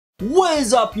What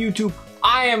is up, YouTube?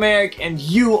 I am Eric and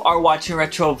you are watching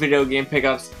Retro Video Game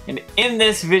Pickups, and in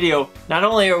this video not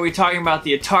only are we talking about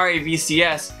the Atari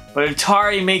VCS, but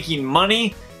Atari making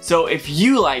money. So if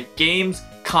you like games,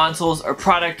 consoles, or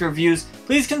product reviews,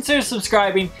 please consider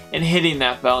subscribing and hitting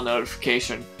that bell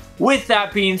notification. With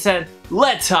that being said,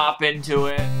 let's hop into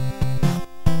it.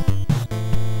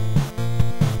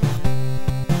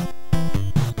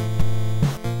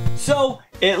 So,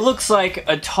 it looks like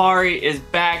Atari is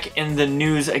back in the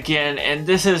news again, and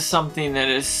this is something that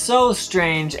is so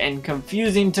strange and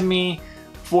confusing to me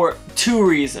for two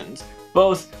reasons.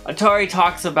 Both Atari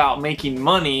talks about making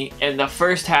money in the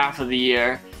first half of the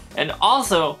year, and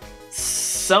also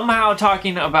somehow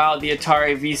talking about the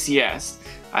Atari VCS.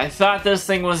 I thought this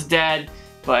thing was dead,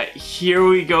 but here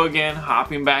we go again,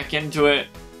 hopping back into it.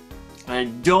 I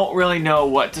don't really know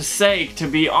what to say, to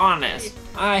be honest.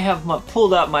 I have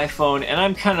pulled up my phone and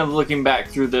I'm kind of looking back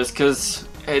through this because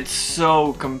it's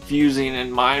so confusing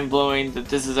and mind-blowing that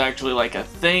this is actually like a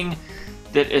thing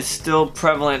that is still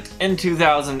prevalent in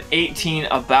 2018,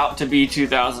 about to be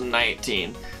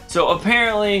 2019. So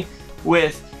apparently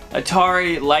with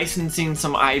Atari licensing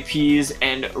some IPs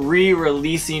and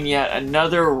re-releasing yet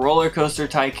another Roller Coaster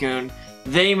Tycoon,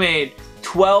 they made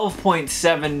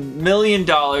 $12.7 million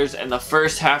in the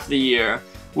first half of the year,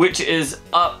 which is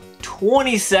up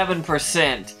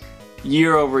 27%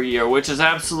 year over year, which is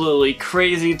absolutely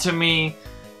crazy to me.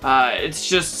 It's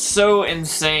just so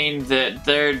insane that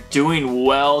they're doing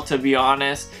well, to be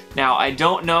honest. Now, I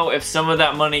don't know if some of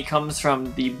that money comes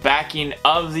from the backing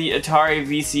of the Atari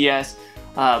VCS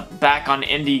back on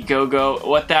Indiegogo,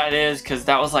 what that is, because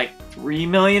that was like $3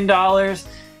 million.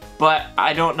 But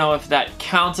I don't know if that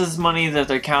counts as money that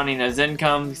they're counting as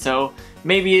income, so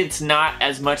maybe it's not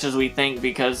as much as we think,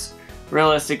 because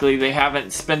realistically they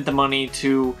haven't spent the money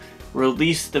to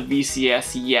release the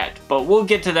VCS yet. But we'll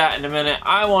get to that in a minute.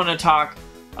 I want to talk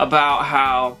about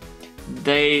how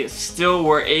they still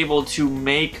were able to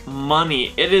make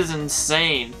money. It is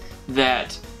insane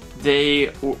that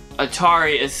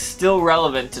Atari is still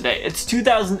relevant today. It's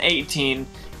 2018,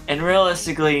 and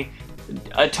realistically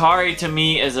Atari to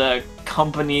me is a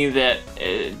company that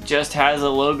just has a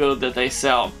logo that they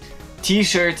sell.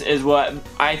 T-shirts is what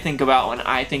I think about when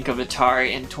I think of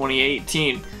Atari in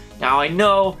 2018. Now I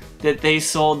know that they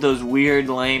sold those weird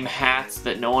lame hats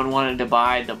that no one wanted to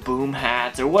buy, the boom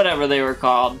hats or whatever they were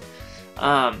called.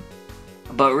 But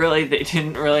really they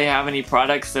didn't really have any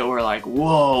products that were like,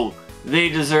 whoa, they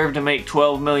deserve to make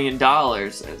 $12 million.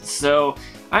 So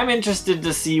I'm interested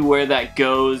to see where that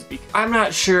goes. I'm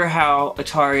not sure how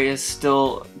Atari is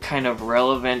still kind of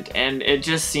relevant, and it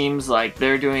just seems like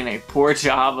they're doing a poor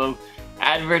job of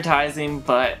advertising,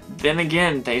 but then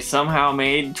again, they somehow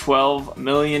made $12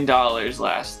 million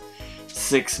last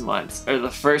 6 months, or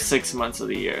the first 6 months of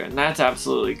the year, and that's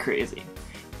absolutely crazy.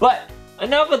 But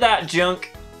enough of that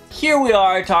junk. Here we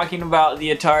are talking about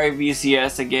the Atari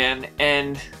VCS again,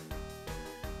 and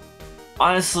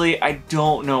honestly, I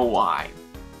don't know why.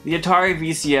 The Atari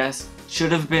VCS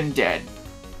should have been dead.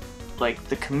 Like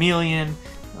the Chameleon,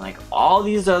 and like all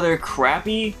these other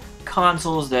crappy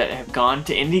consoles that have gone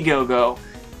to Indiegogo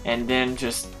and then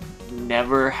just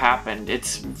never happened.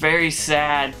 It's very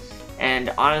sad,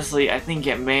 and honestly I think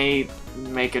it may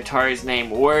make Atari's name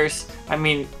worse. I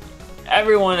mean,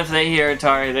 everyone, if they hear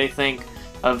Atari, they think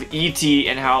of E.T.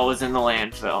 and how it was in the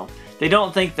landfill. They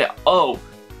don't think that, oh,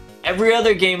 every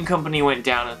other game company went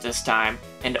down at this time,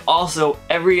 and also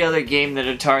every other game that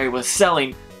Atari was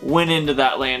selling went into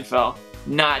that landfill,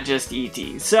 not just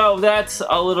E.T. So that's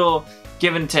a little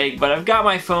give and take, but I've got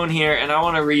my phone here and I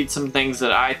want to read some things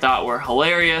that I thought were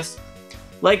hilarious.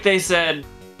 Like they said,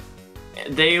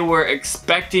 they were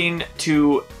expecting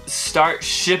to start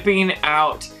shipping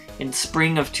out in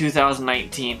spring of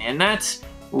 2019, and that's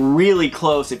really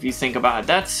close if you think about it.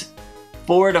 That's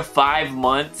 4 to 5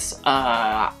 months.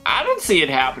 I don't see it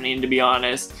happening, to be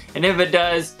honest, and if it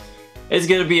does, it's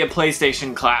gonna be a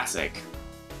PlayStation Classic.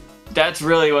 That's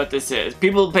really what this is.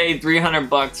 People paid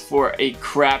 $300 for a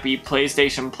crappy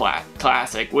PlayStation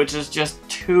Classic, which is just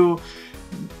too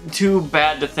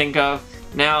bad to think of.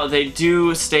 Now, they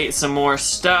do state some more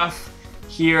stuff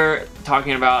here,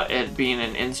 talking about it being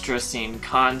an interesting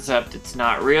concept. It's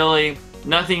not really.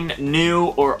 Nothing new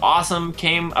or awesome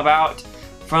came about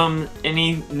from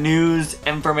any news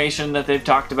information that they've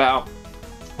talked about,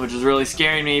 which is really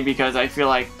scaring me because I feel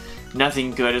like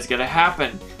nothing good is gonna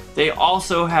happen. They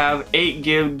also have 8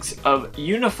 gigs of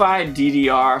unified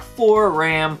DDR4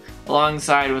 RAM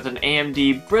alongside with an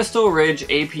AMD Bristol Ridge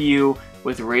APU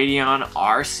with Radeon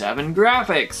R7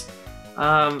 graphics.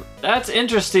 That's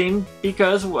interesting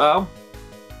because, well,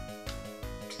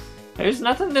 There's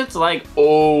nothing that's like,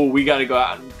 oh, we gotta go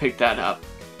out and pick that up.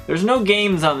 There's no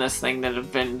games on this thing that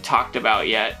have been talked about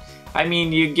yet. I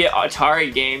mean, you get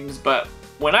Atari games, but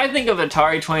when I think of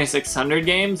Atari 2600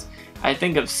 games, I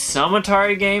think of some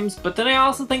Atari games, but then I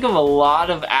also think of a lot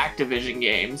of Activision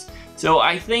games. So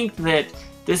I think that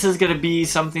this is going to be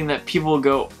something that people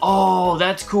go, oh,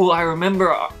 that's cool, I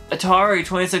remember Atari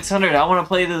 2600, I want to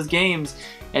play those games.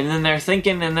 And then they're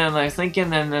thinking, and then they're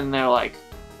thinking, and then they're like,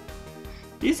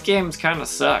 these games kind of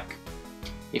suck.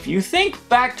 If you think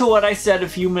back to what I said a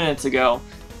few minutes ago,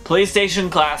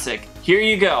 PlayStation Classic, here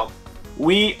you go.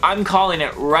 I'm calling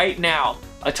it right now.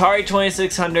 Atari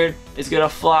 2600 is gonna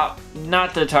flop.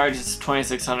 Not the Atari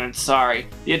 2600, sorry.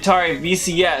 The Atari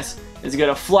VCS is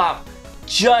gonna flop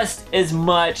just as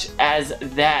much as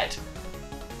that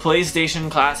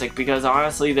PlayStation Classic, because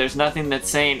honestly there's nothing that's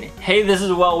saying, hey, this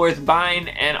is well worth buying,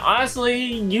 and honestly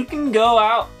you can go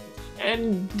out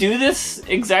and do this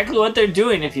exactly what they're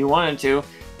doing if you wanted to.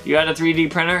 If you had a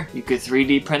 3D printer, you could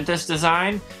 3D print this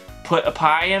design, put a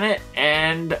Pi in it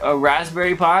and a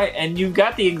Raspberry Pi, and you've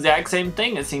got the exact same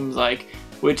thing, it seems like,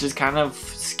 which is kind of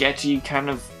sketchy, kind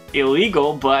of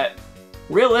illegal, but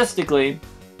realistically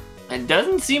it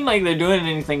doesn't seem like they're doing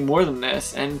anything more than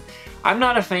this. And I'm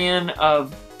not a fan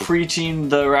of preaching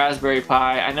the Raspberry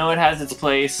Pi. I know it has its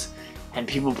place and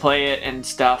people play it and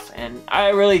stuff, and I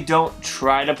really don't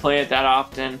try to play it that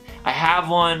often. I have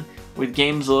one with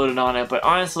games loaded on it, but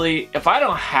honestly, if I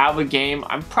don't have a game,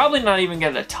 I'm probably not even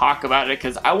going to talk about it,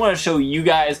 because I want to show you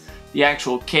guys the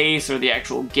actual case or the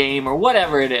actual game or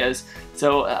whatever it is.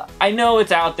 So I know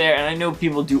it's out there, and I know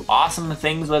people do awesome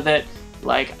things with it.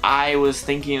 Like, I was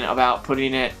thinking about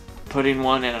putting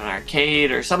one in an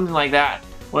arcade or something like that,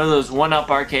 one of those one-up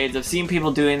arcades. I've seen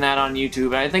people doing that on YouTube,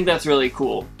 and I think that's really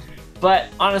cool. But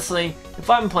honestly, if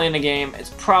I'm playing a game,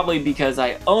 it's probably because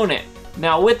I own it.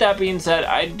 Now, with that being said,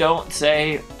 I don't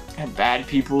say bad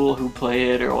people who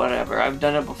play it or whatever. I've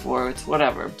done it before, it's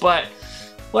whatever. But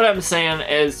what I'm saying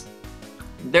is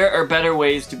there are better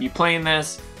ways to be playing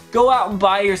this. Go out and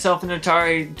buy yourself an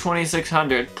Atari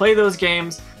 2600. Play those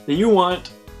games that you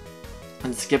want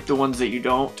and skip the ones that you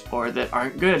don't or that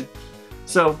aren't good.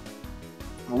 So,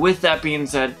 with that being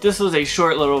said, this was a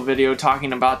short little video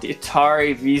talking about the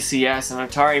Atari VCS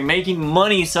and Atari making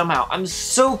money somehow. I'm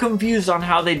so confused on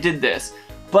how they did this,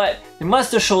 but they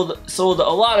must have sold a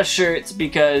lot of shirts,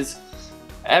 because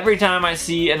every time I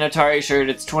see an Atari shirt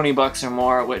it's 20 bucks or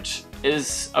more, which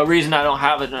is a reason I don't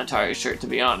have an Atari shirt, to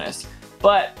be honest.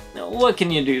 But what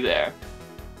can you do there?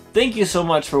 Thank you so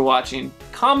much for watching.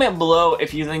 Comment below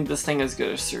if you think this thing is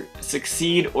going to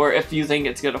succeed, or if you think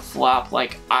it's going to flop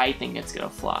like I think it's going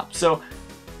to flop. So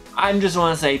I just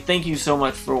want to say thank you so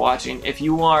much for watching. If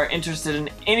you are interested in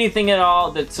anything at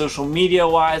all that's social media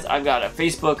wise, I've got a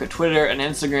Facebook, a Twitter, an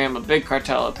Instagram, a Big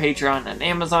Cartel, a Patreon, an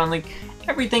Amazon link.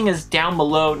 Everything is down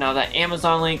below. Now, that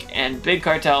Amazon link and Big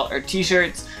Cartel are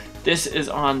t-shirts. This is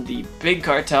on the Big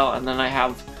Cartel, and then I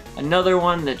have another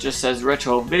one that just says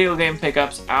retro video game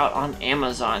pickups out on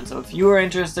Amazon. So if you are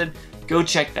interested, go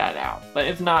check that out. But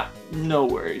if not, no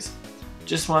worries.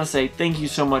 Just want to say thank you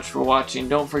so much for watching.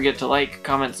 Don't forget to like,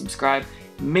 comment, subscribe.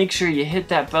 Make sure you hit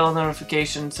that bell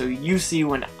notification so you see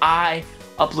when I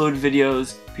upload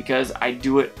videos, because I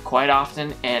do it quite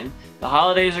often, and the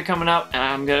holidays are coming up and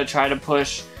I'm going to try to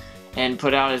push and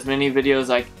put out as many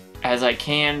videos as I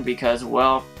can, because,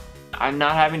 well, I'm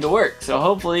not having to work. So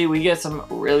hopefully we get some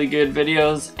really good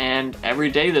videos and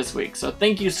every day this week. So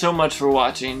thank you so much for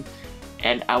watching,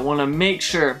 and I want to make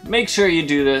sure you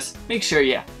do this. Make sure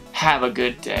you have a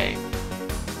good day.